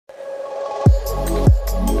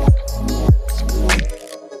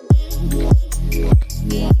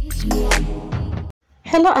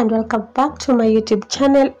Hello and welcome back to my YouTube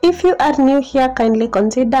channel. If you are new here, kindly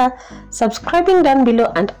consider subscribing down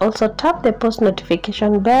below and also tap the post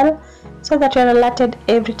notification bell so that you are alerted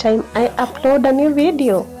every time I upload a new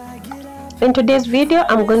video. In today's video,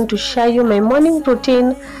 I'm going to share you my morning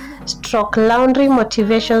routine stroke laundry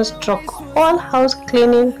motivation stroke whole house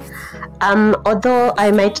cleaning, although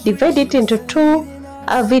I might divide it into two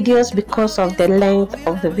videos because of the length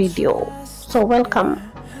of the video. So welcome.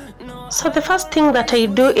 So the first thing that I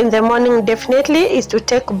do in the morning definitely is to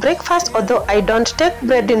take breakfast. Although I don't take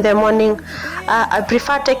bread in the morning, I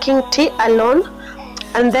prefer taking tea alone,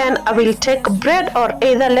 and then I will take bread or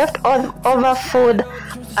either leftover food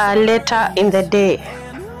later in the day.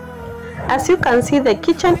 As you can see, the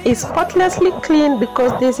kitchen is spotlessly clean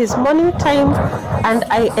because this is morning time, and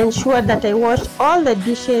I ensure that I washed all the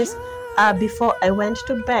dishes before I went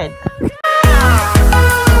to bed.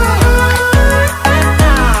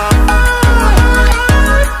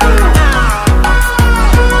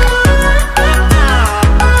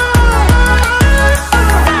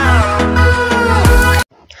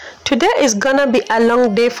 Today is gonna be a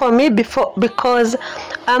long day for me because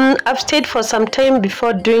I've stayed for some time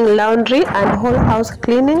before doing laundry and whole house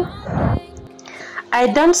cleaning. I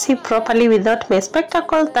don't see properly without my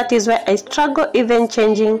spectacles. That is why I struggle even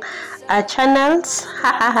changing channels.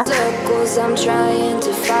 Circles, I'm trying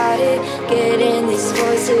to fight it, getting these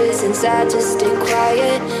voices inside to stay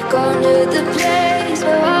quiet, going to the place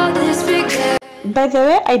where all this began. By the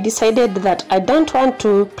way, I decided that I don't want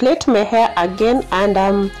to plait my hair again,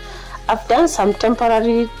 and I've done some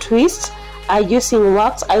temporary twists using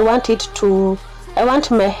wax. I want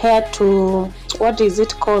my hair to, what is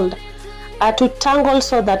it called, to tangle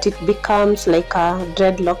so that it becomes like a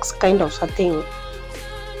dreadlocks kind of a thing.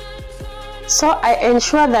 So I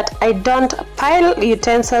ensure that I don't pile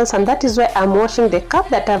utensils, and that is why I'm washing the cup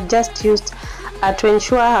that I've just used to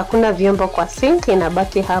ensure hakuna vyombo kwa sink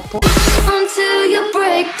inabaki hapo. Until you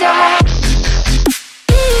break down.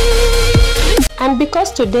 And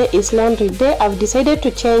because today is laundry day, I've decided to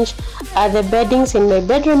change the beddings in my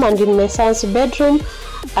bedroom and in my son's bedroom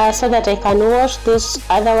so that I can wash those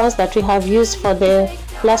other ones that we have used for the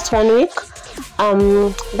last 1 week.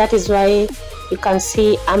 That is why you can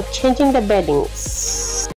see I'm changing the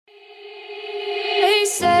beddings. They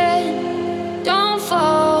said, don't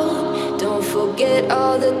fall, don't forget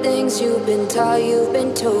all the things you've been taught, you've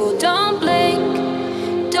been told. Don't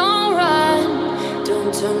blink, don't run.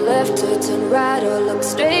 Don't turn left or turn right or look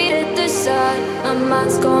straight at the sun. My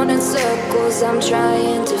mind's going in circles, I'm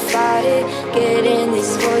trying to fight it, getting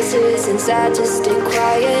these voices inside to stay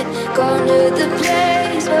quiet, going to the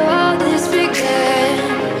place where all this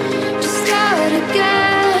began. Just start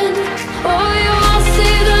again. Oh, you won't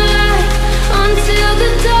see the light until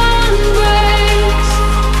the dawn breaks.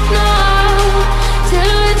 No,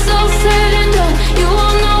 till it's all said and done, you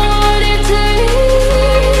won't know what it takes.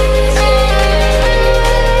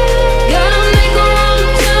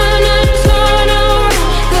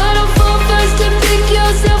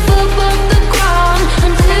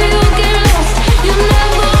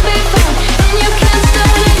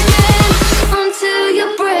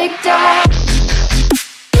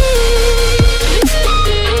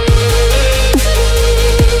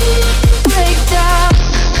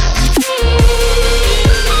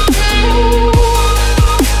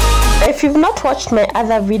 If you've not watched my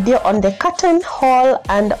other video on the curtain haul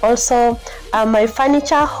and also my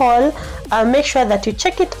furniture haul, make sure that you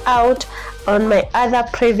check it out on my other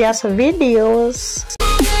previous videos.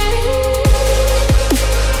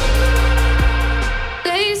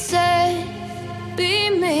 They say,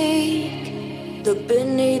 be meek, look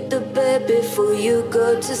beneath the bed before you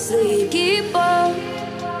go to sleep. Keep on,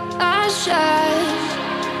 I shine.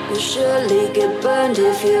 You'll surely get burned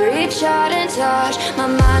if you reach out and touch. My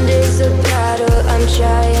mind is a battle, I'm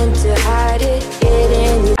trying to hide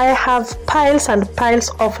it. I have piles and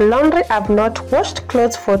piles of laundry. I've not washed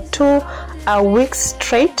clothes for 2 weeks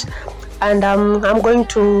straight, and I'm going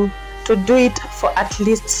to do it for at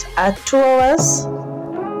least 2 hours.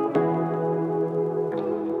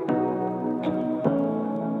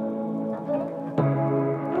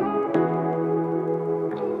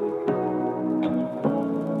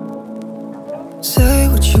 Say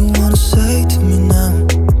what you wanna say to me now.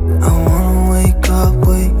 I wanna wake up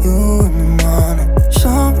with you in the morning.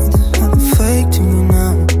 Show me there's nothing fake to me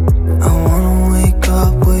now. I wanna wake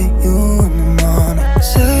up with you in the morning.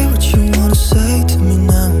 Say what you wanna say to me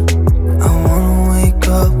now. I wanna wake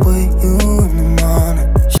up with you in the morning.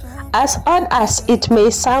 As odd as it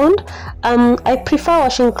may sound, I prefer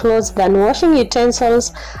washing clothes than washing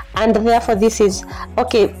utensils, and therefore this is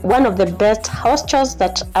one of the best house chores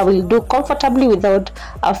that I will do comfortably without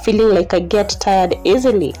feeling like I get tired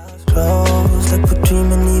easily.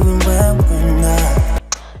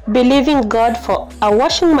 Believing God for a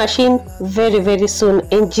washing machine very, very soon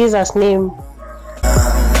in Jesus' name.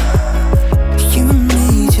 You and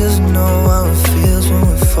me just know how it feels when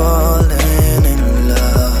we're falling in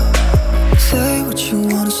love. Say what you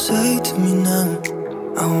wanna say to me now.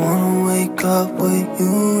 I wanna wake up with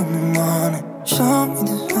you in the morning. Show me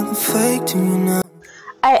there's nothing fake to me now.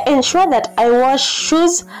 I ensure that I wash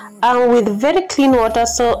shoes with very clean water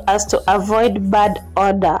so as to avoid bad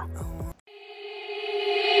odor.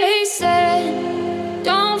 They said,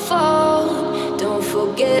 don't fall, don't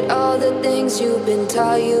forget all the things you've been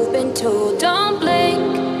taught, you've been told. Don't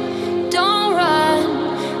blink, don't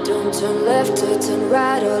run, don't turn left or turn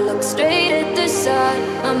right or look straight at the sun.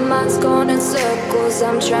 My mind's going in circles,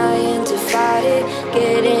 I'm trying to fight it.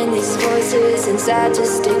 Getting these voices inside to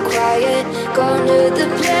stay quiet. Going to the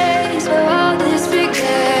place where all this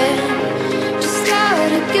began. Just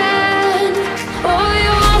start again. Oh,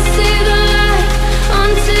 you won't see the light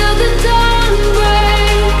until the dawn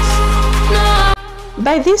breaks. No.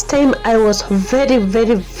 By this time I was very,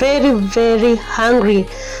 very, very, very hungry.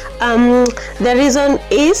 The reason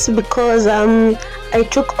is because I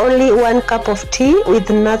took only 1 cup of tea with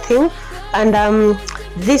nothing, and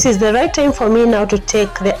this is the right time for me now to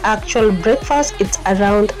take the actual breakfast. It's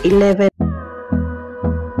around 11.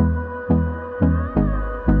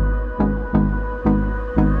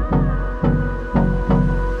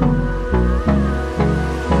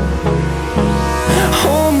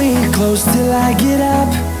 Hold me close till I get up.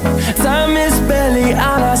 Time is barely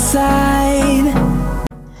on our side.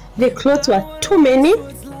 The clothes were too many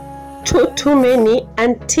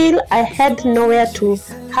until I had nowhere to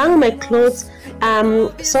hang my clothes,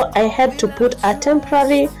 so I had to put a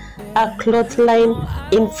temporary clothesline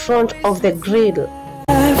in front of the grill.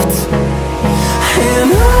 And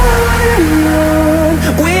on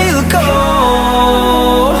we'll go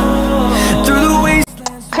through the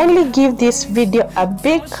wasteland. Kindly give this video a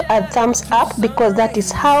big thumbs up, because that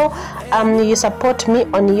is how you support me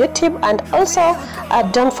on YouTube, and also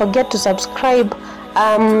don't forget to subscribe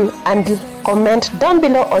and comment down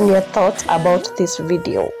below on your thoughts about this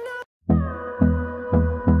video.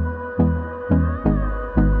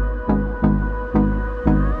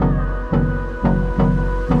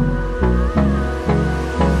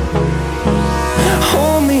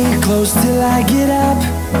 Hold me close till I get up.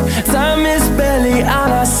 Time is barely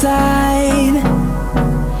on our side.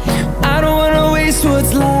 I don't wanna waste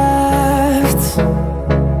what's left.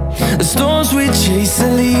 The storms we chase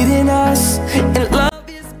are leading us, and love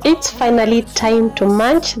is It's finally time to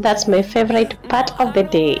munch. That's my favorite part of the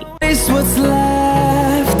day. waste what's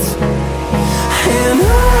left. And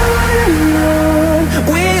on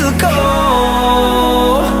we'll go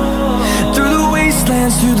through the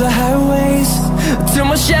wastelands, through the highways, till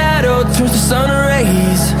my shadow turns to sun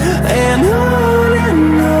rays. And on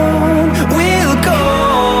we'll go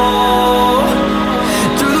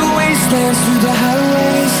through the wastelands, through the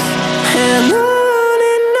highways, and on we'll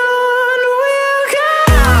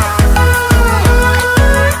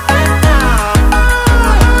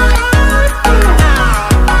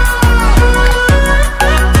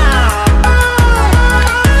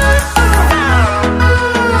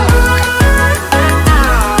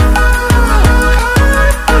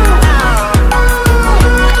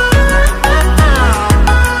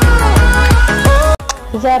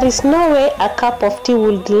There is no way a cup of tea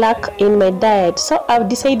would lack in my diet, so I've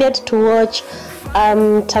decided to watch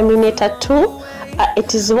Terminator 2.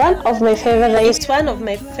 It is one of my favorites. It's one of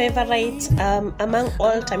my favorites among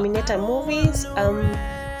all Terminator movies,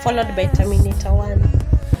 followed by Terminator 1.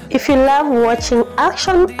 If you love watching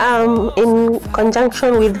action in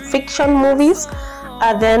conjunction with fiction movies,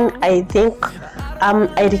 then I think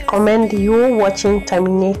I recommend you watching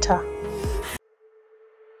Terminator.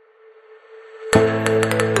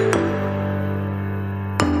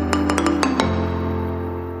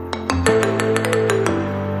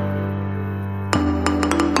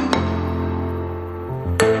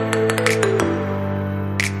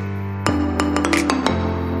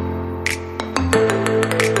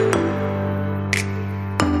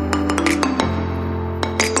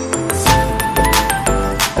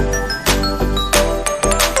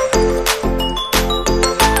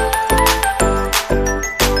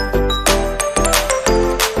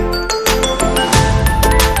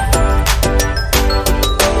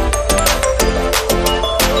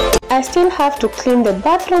 I still have to clean the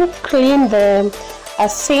bathroom, clean the a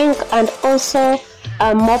sink, and also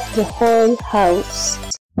mop the whole house.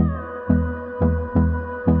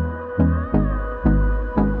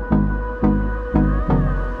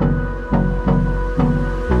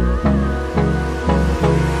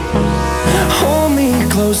 Hold me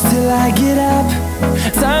close till I get up.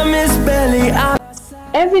 Time is barely up.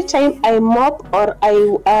 Every time I mop or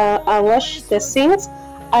I wash the sinks,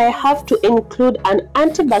 I have to include an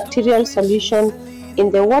antibacterial solution in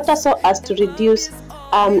the water so as to reduce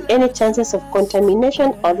any chances of contamination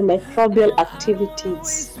or microbial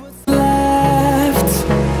activities. Left,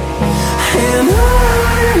 and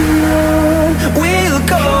on we'll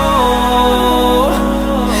go,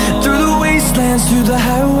 through the wastelands, through the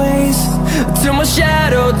highways, till my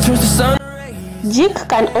shadow turns to sun. Jik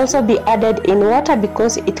can also be added in water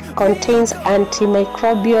because it contains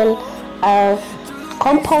antimicrobial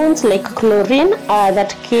compounds like chlorine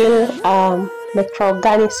that kill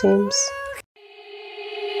microorganisms.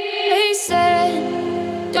 They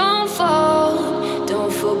said, don't fall,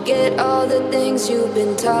 don't forget all the things you've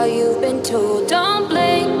been taught, you've been told. Don't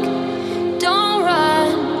blink, don't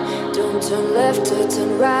run, don't turn left or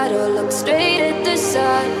turn right or look straight at the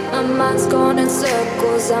side. My mind's going in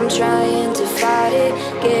circles, I'm trying to fight it,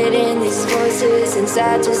 getting these voices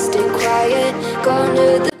inside to stay quiet. Going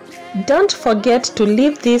to the Don't forget to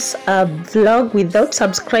leave this vlog without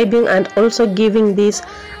subscribing and also giving this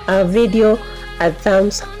video a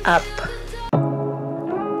thumbs up.